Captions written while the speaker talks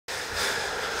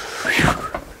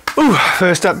Ooh,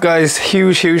 first up guys,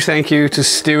 huge thank you to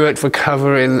Stuart for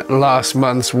covering last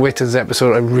month's WITNS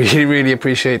episode. I really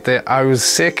appreciate that. I was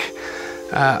sick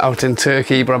out in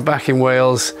Turkey, but I'm back in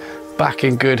Wales, back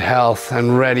in good health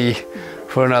and ready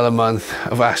for another month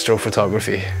of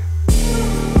astrophotography.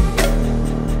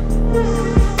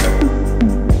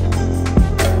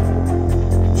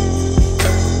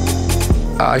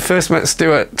 I first met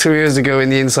Stuart 2 years ago in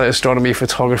the Insight Astronomy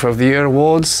Photographer of the Year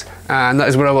Awards, and that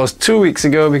is where I was 2 weeks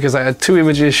ago because I had 2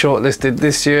 images shortlisted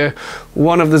this year,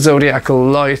 one of the zodiacal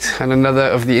light and another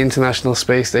of the International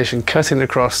Space Station cutting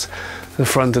across the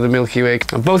front of the Milky Way.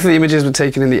 And both of the images were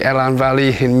taken in the Elan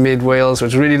Valley in mid-Wales, so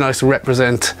it's really nice to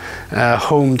represent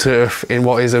home turf in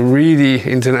what is a really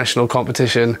international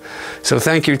competition. So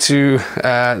thank you to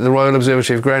the Royal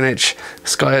Observatory of Greenwich,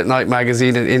 Sky at Night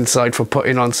magazine and Insight for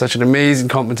putting on such an amazing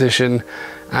competition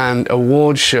and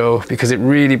award show, because it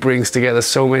really brings together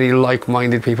so many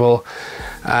like-minded people.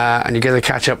 And you get to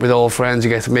catch up with old friends,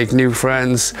 you get to make new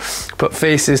friends, put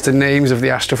faces to names of the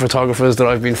astrophotographers that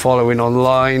I've been following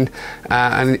online,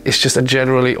 and it's just a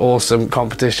generally awesome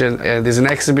competition. There's an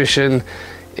exhibition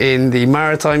in the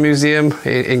Maritime Museum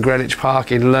in Greenwich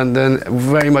Park in London,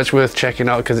 very much worth checking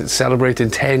out because it's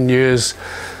celebrating 10 years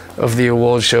of the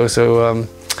award show. So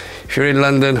if you're in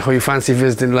London or you fancy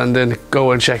visiting London,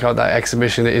 go and check out that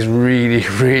exhibition. It is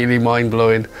really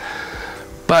mind-blowing.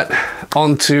 But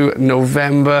on to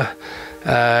November.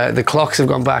 The clocks have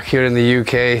gone back here in the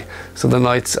UK, so the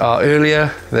nights are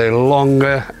earlier, they're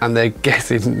longer, and they're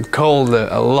getting colder,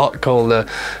 a lot colder.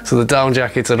 So the down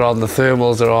jackets are on, the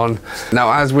thermals are on.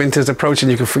 Now, as winter's approaching,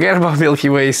 you can forget about Milky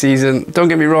Way season. Don't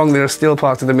get me wrong, there are still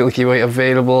parts of the Milky Way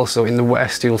available. So in the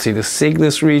west, you'll see the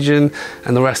Cygnus region,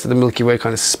 and the rest of the Milky Way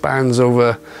kind of spans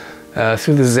over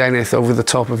through the zenith over the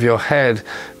top of your head.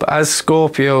 But as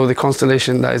Scorpio, the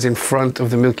constellation that is in front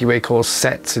of the Milky Way course,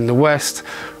 sets in the west,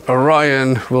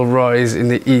 Orion will rise in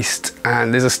the east.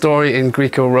 And there's a story in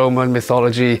Greco-Roman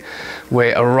mythology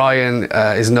where Orion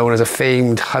is known as a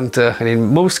famed hunter, and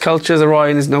in most cultures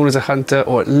Orion is known as a hunter,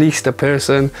 or at least a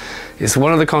person. It's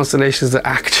one of the constellations that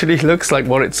actually looks like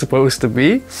what it's supposed to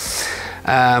be.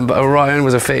 But Orion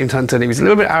was a famed hunter, and he was a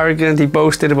little bit arrogant. He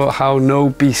boasted about how no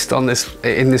beast in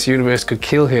this universe could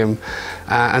kill him,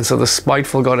 and so the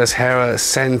spiteful goddess Hera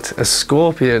sent a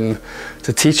scorpion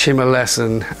to teach him a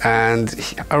lesson,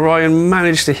 and Orion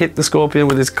managed to hit the scorpion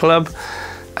with his club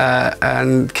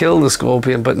and kill the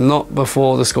scorpion, but not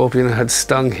before the scorpion had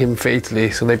stung him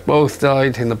fatally. So they both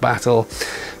died in the battle.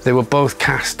 They were both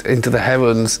cast into the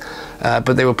heavens,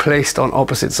 but they were placed on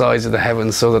opposite sides of the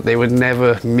heavens so that they would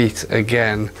never meet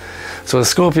again. So the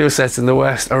Scorpio sets in the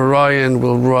west, Orion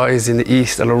will rise in the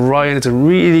east, and Orion is a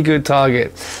really good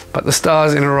target. But the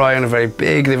stars in Orion are very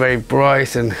big, they're very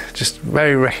bright and just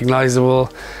very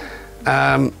recognizable.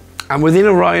 And within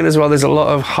Orion as well, there's a lot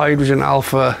of hydrogen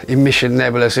alpha emission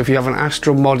nebula. So if you have an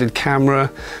astro-modded camera,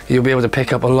 you'll be able to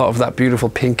pick up a lot of that beautiful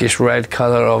pinkish red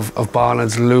color of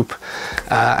Barnard's loop.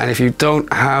 And if you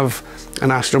don't have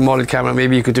an astro-modded camera,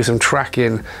 maybe you could do some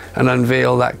tracking and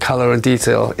unveil that color and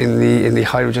detail in the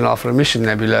hydrogen alpha emission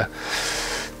nebula.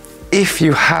 If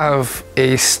you have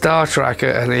a star tracker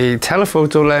and a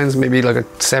telephoto lens, maybe like a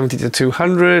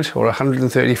 70-200 or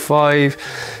 135,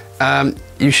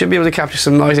 you should be able to capture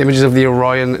some nice images of the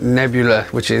Orion Nebula,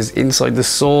 which is inside the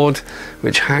sword,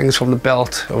 which hangs from the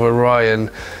belt of Orion.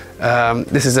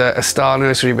 This is a star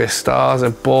nursery where stars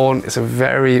are born. It's a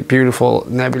very beautiful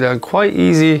nebula and quite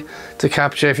easy to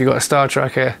capture if you've got a star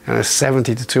tracker and a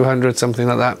 70-200, something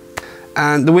like that.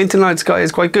 And the winter night sky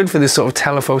is quite good for this sort of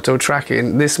telephoto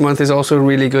tracking. This month is also a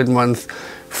really good month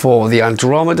for the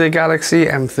Andromeda galaxy,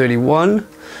 M31.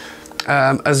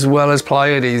 As well as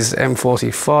Pleiades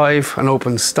M45, an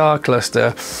open star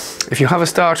cluster. If you have a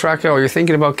star tracker or you're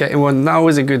thinking about getting one, now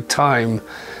is a good time.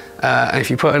 And if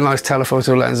you put a nice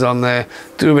telephoto lens on there,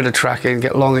 do a bit of tracking,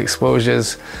 get long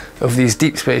exposures of these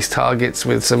deep space targets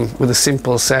with a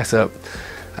simple setup.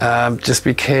 Just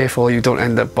be careful you don't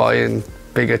end up buying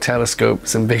bigger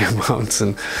telescopes and bigger mounts.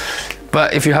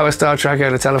 But if you have a star tracker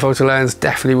and a telephoto lens,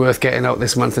 definitely worth getting out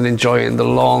this month and enjoying the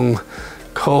long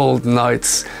cold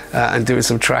nights and doing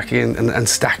some tracking and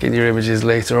stacking your images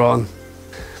later on.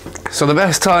 So the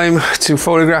best time to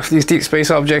photograph these deep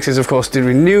space objects is of course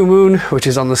during new moon, which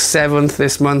is on the 7th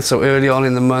this month, so early on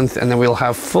in the month, and then we'll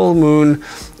have full moon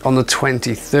on the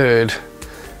 23rd.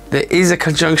 There is a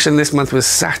conjunction this month with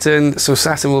Saturn, so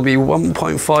Saturn will be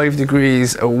 1.5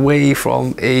 degrees away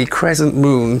from a crescent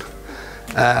moon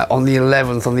on the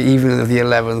 11th, on the evening of the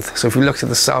 11th. So if we look to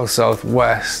the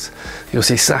south-southwest, you'll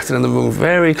see Saturn and the moon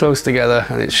very close together,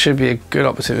 and it should be a good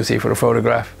opportunity for a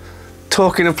photograph.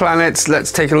 talking of planets,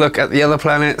 let's take a look at the other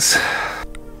planets.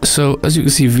 So as you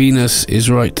can see, Venus is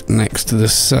right next to the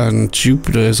Sun.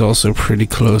 Jupiter is also pretty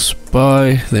close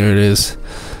by. There it is.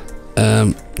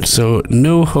 So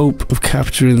no hope of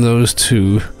capturing those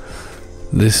two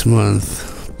this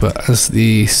month, but as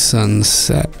the Sun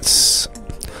sets,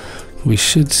 we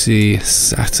should see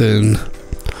Saturn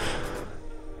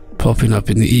popping up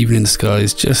in the evening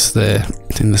skies just there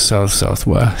in the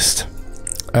southwest.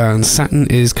 And Saturn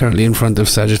is currently in front of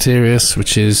Sagittarius,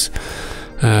 which is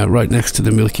right next to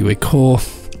the Milky Way core.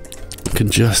 You can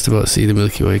just about see the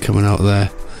Milky Way coming out there.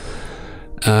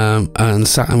 And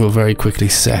Saturn will very quickly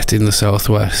set in the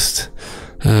southwest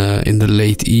in the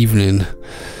late evening.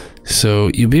 So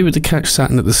you'll be able to catch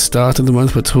Saturn at the start of the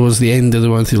month, but towards the end of the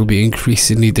month it'll be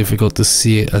increasingly difficult to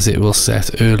see it, as it will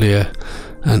set earlier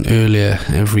and earlier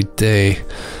every day.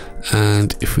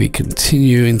 And if we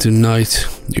continue into night,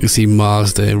 you can see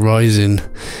Mars there rising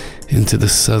into the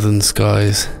southern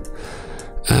skies.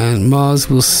 And Mars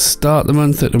will start the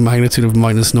month at a magnitude of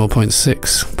minus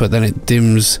 0.6, but then it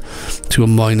dims to a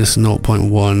minus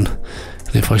 0.1.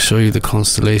 And if I show you the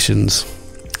constellations,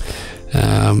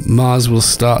 Mars will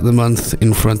start the month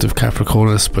in front of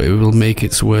Capricornus, but it will make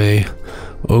its way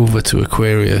over to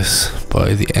Aquarius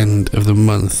by the end of the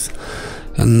month.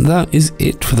 And that is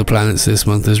it for the planets this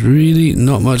month. There's really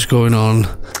not much going on.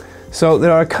 So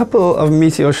there are a couple of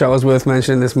meteor showers worth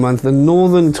mentioning this month. The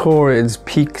northern Taurids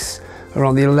peaks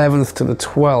around the 11th to the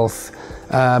 12th,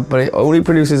 but it only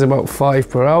produces about 5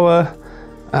 per hour.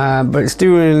 But it's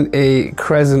during a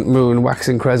crescent moon,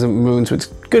 waxing crescent moon, so it's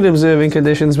good observing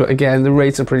conditions, but again the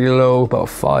rates are pretty low, about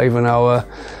 5 an hour,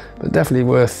 but definitely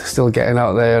worth still getting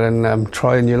out there and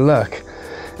trying your luck.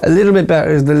 A little bit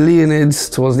better is the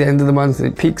Leonids towards the end of the month.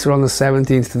 It peaks around the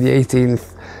 17th to the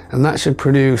 18th, and that should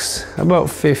produce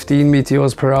about 15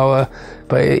 meteors per hour,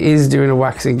 but it is during a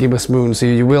waxing gibbous moon, so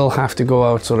you will have to go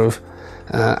out sort of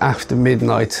after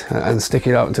midnight and stick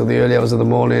it out until the early hours of the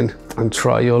morning and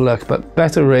try your luck. But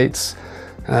better rates,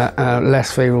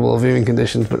 less favourable viewing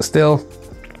conditions, but still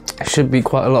should be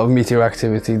quite a lot of meteor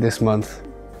activity this month.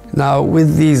 Now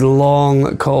with these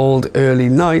long, cold, early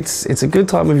nights, it's a good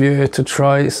time of year to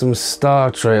try some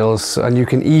star trails, and you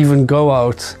can even go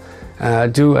out,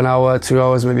 do an hour, 2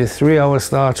 hours, maybe a 3-hour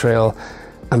star trail,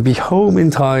 and be home in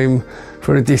time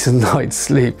for a decent night's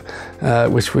sleep,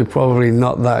 which we're probably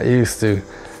not that used to.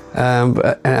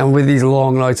 And with these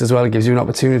long nights as well, it gives you an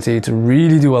opportunity to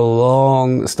really do a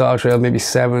long star trail, maybe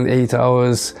 7-8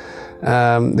 hours.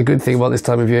 The good thing about this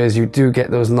time of year is you do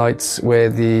get those nights where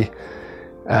the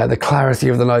clarity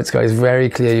of the night sky is very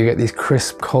clear. You get these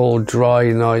crisp, cold, dry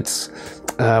nights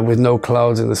with no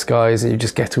clouds in the skies, and you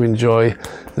just get to enjoy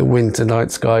the winter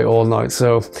night sky all night.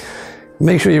 So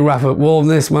make sure you wrap up warm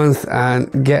this month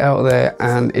and get out there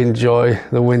and enjoy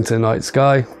the winter night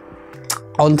sky.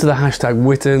 On to the hashtag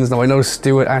WITNS. Now I know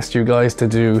Stuart asked you guys to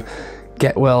do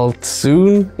get well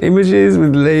soon images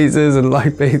with lasers and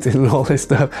light painting and all this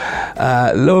stuff.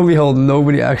 Lo and behold,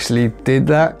 nobody actually did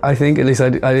that. I think, at least I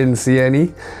didn't see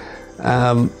any.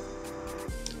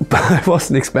 But I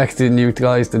wasn't expecting you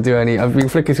guys to do any. I've been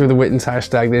flicking through the WITNS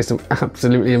hashtag. There's some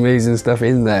absolutely amazing stuff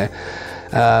in there.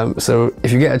 So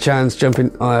if you get a chance, jump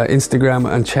in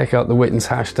Instagram and check out the WITNS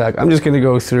hashtag. I'm just going to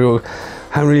go through.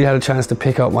 Haven't really had a chance to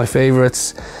pick out my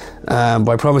favorites. But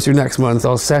I promise you next month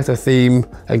I'll set a theme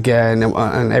again,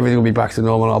 and everything will be back to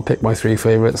normal. I'll pick my 3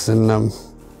 favorites, and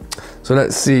so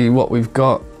let's see what we've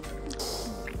got.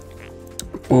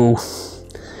 Oh,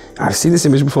 I've seen this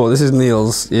image before. This is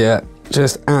Neil's. Yeah,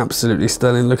 just absolutely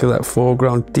stunning. Look at that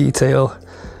foreground detail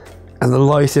and the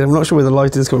lighting. I'm not sure where the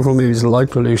lighting is coming from. Maybe it's light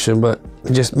pollution, but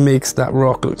it just makes that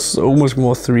rock look so much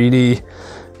more 3D.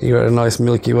 You got a nice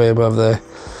Milky Way above there.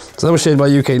 So that was shared by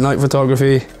UK Night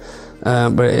Photography.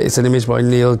 But it's an image by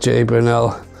Neil J.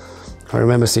 Burnell. I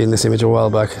remember seeing this image a while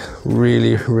back.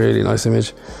 Really, really nice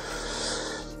image.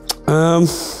 And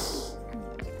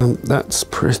that's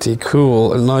pretty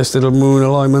cool. A nice little moon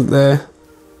alignment there.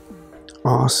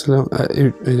 Awesome. I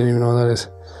don't even know what that is.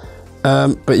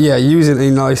 But yeah, using a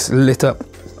nice lit up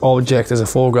object as a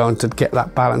foreground to get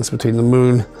that balance between the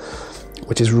moon,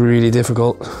 which is really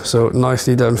difficult. So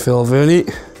nicely done, Phil Verney.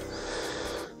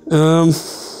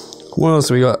 What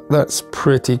else we got? That's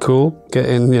pretty cool.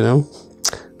 Getting, you know,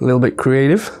 a little bit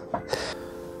creative.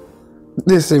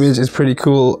 This image is pretty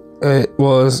cool.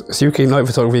 It's UK Night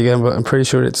Photography again, but I'm pretty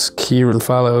sure it's Kieran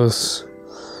Fallow's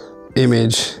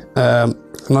image.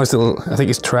 Nice little, I think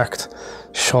it's tracked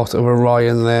shot of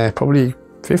Orion there. Probably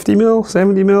 50mm,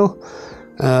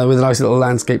 70mm, with a nice little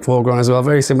landscape foreground as well.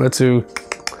 Very similar to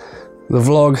the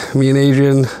vlog me and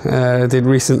Adrian did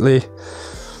recently.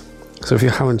 So if you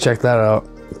haven't checked that out,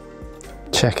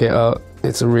 check it out.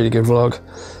 It's a really good vlog.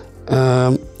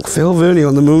 Phil Verney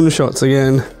on the moon shots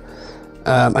again.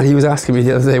 And he was asking me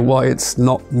the other day why it's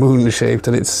not moon shaped,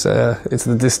 and it's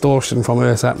the distortion from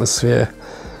Earth's atmosphere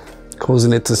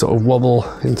causing it to sort of wobble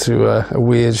into a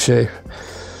weird shape.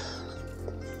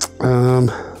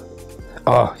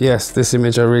 Oh yes, this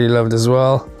image I really loved as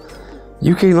well.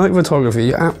 UK night photography,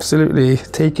 you're absolutely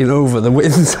taking over the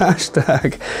WITNS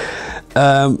hashtag.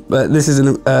 But this is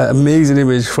an amazing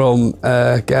image from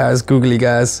Gaz, Googly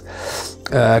Gaz,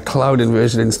 cloud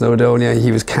inversion in Snowdonia.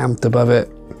 He was camped above it,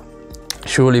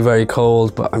 surely very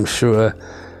cold, but I'm sure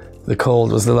the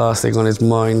cold was the last thing on his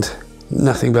mind.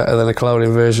 Nothing better than a cloud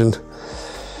inversion.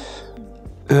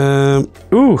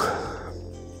 Ooh,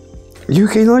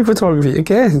 UK night photography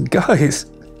again, guys.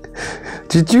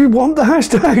 Did you want the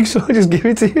hashtag? Shall I just give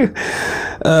it to you?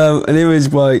 An image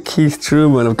by Keith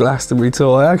Truman of Glastonbury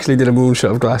Tour. I actually did a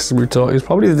moonshot of Glastonbury Tour. It was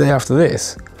probably the day after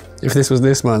this, if this was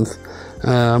this month.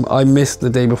 I missed the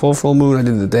day before full moon. I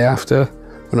did the day after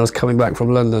when I was coming back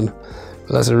from London.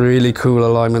 But that's a really cool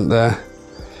alignment there.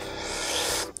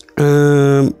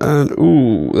 And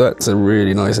ooh, that's a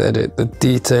really nice edit. The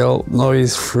detail,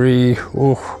 noise free.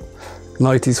 Oh,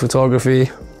 90s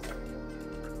photography.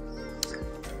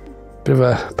 Bit of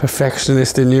a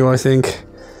perfectionist in you, I think.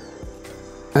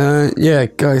 Yeah,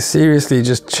 guys, seriously,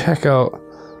 just check out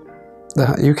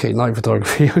the UK night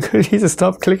photography. I'm going to need to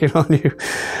stop clicking on you.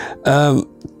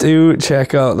 Do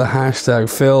check out the hashtag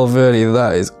Phil Verney.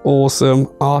 That is awesome.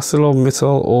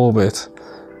 ArcelorMittal Orbit.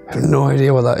 I have no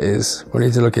idea what that is. We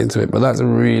need to look into it, but that's a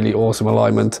really awesome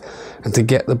alignment. And to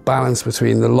get the balance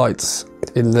between the lights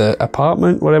in the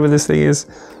apartment, whatever this thing is,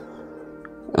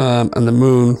 and the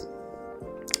moon,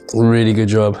 really good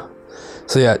job.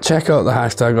 So yeah, check out the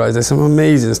hashtag, guys. There's some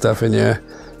amazing stuff in here.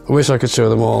 I wish I could show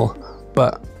them all,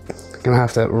 but I'm gonna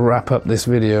have to wrap up this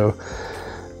video.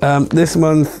 This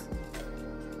month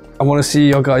I want to see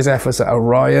your guys' efforts at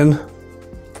Orion.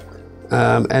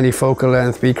 Any focal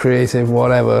length, be creative,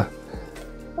 whatever.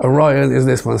 Orion is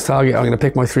this month's target. I'm going to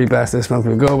pick my 3 best this month.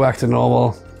 We'll go back to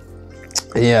normal.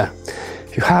 Yeah,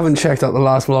 if you haven't checked out the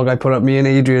last vlog I put up, me and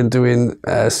Adrian doing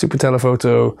super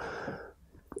telephoto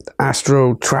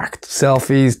astro tracked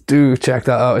selfies, do check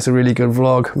that out. It's a really good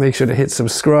vlog. Make sure to hit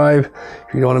subscribe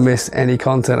if you don't want to miss any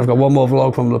content. I've got one more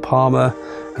vlog from La Palma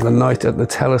and the night at the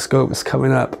telescope is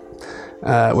coming up,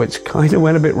 which kind of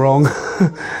went a bit wrong.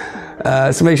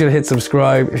 So make sure to hit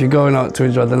subscribe. If you're going out to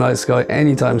enjoy the night sky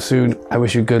anytime soon, I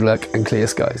wish you good luck and clear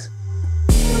skies.